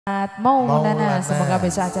Maulana, semoga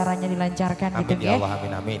besok acaranya dilancarkan. Amin, gitu ya ya. Allah, amin,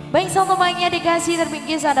 amin. Baik, satu mic-nya dikasih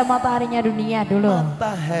terpinggis, ada mataharinya dunia dulu.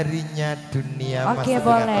 Mataharinya dunia. Oke,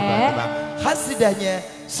 boleh. Hasidahnya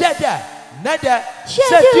Syahda Nada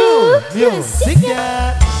Syahdu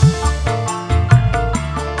musiknya.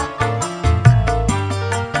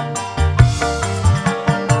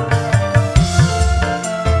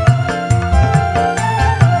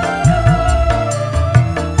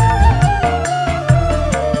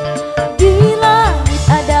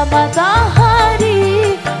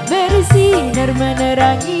 Matahari bersinar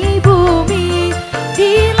menerangi bumi.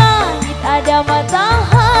 Di langit ada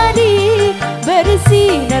matahari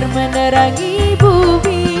bersinar menerangi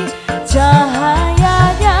bumi.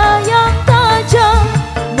 Cahayanya yang tajam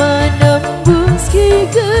menembus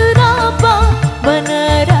kegelapan,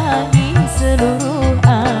 menerangi seluruh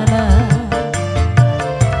alam.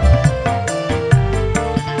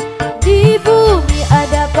 Di bumi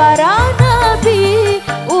ada para nabi,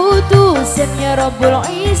 utusannya Rabbul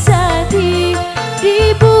Izzati.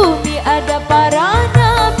 Di bumi ada para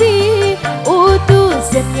nabi,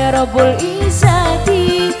 utusannya Rabbul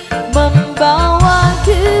Izzati. Membawa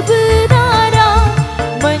kebenaran,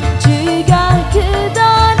 mencegah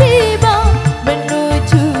kezaliman,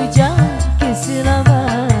 menuju jalan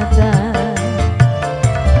keselamatan.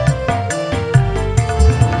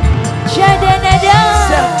 SYAHDANADA,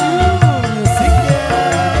 musiknya.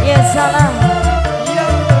 Ya salam.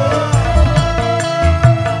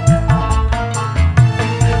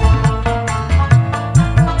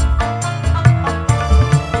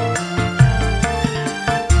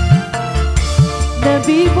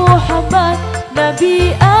 Nabi Muhammad,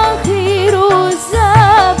 Nabi akhirul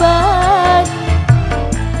zaman,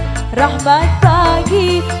 rahmat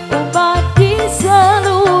bagi umat di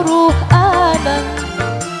seluruh alam.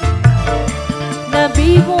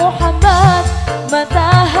 Nabi Muhammad,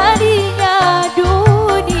 mataharinya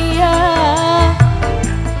dunia,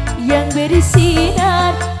 yang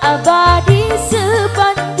bersinar abadi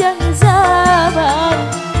sepanjang zaman.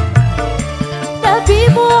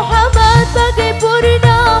 Nabi Muhammad bagai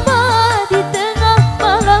purnama di tengah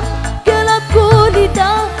malam gelap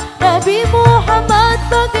gulita. Nabi Muhammad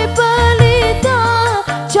bagai pelita,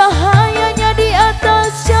 cahayanya di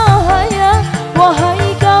atas cahaya.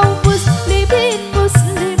 Wahai kaum muslimin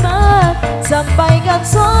muslimat, sampaikan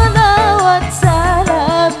salawat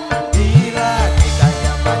salam. Di langit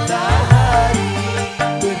ada matahari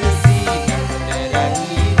bersinar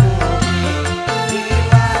menerangi bumi. Di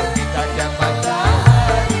langit ada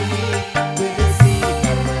matahari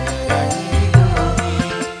bersinar menerangi bumi.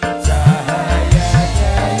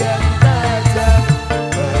 Cahayanya yang tajam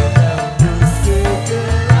menembus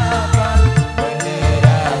kegelapan,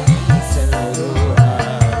 menerangi seluruh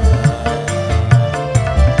alam.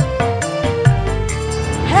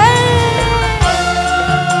 Hey,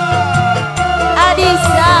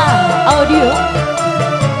 Adista audio.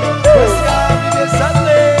 Bos kami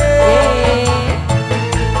bersate.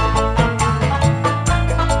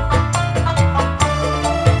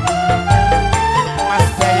 Mas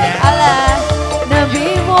Jaya. Allah, Nabi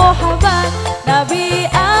Muhammad, Nabi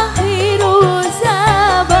akhirul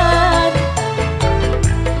zaman,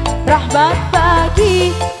 rahmat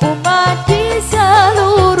bagi umat di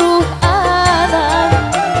seluruh alam.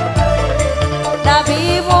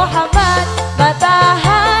 Nabi Muhammad,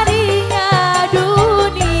 mataharinya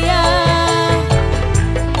dunia,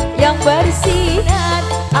 yang bersinar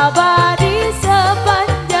abadi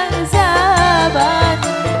sepanjang zaman.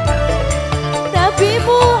 Nabi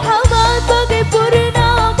Muhammad bagai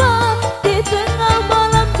purnama di tengah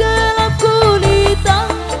malam gelap gulita.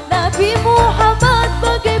 Nabi Muhammad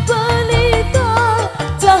bagai pelita,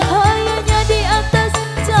 cahayanya di atas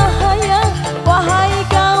cahaya. Wahai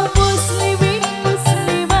kaum muslimin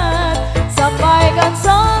muslimat, sampaikan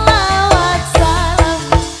salawat salam.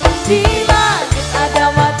 Di langit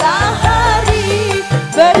ada matahari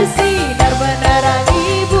bersinar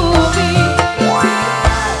menerangi bumi.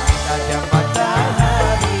 Ada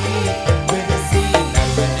matahari bersinar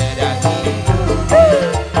menerangi bumi.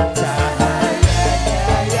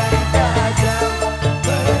 Cahayanya yang tajam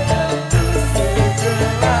menembus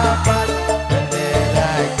kegelapan,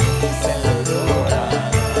 menerangi seluruh alam.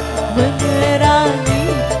 Menerangi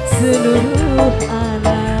seluruh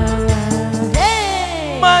alam.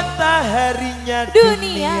 Hey! Mataharinya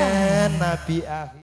Dunia. Nabi akhir.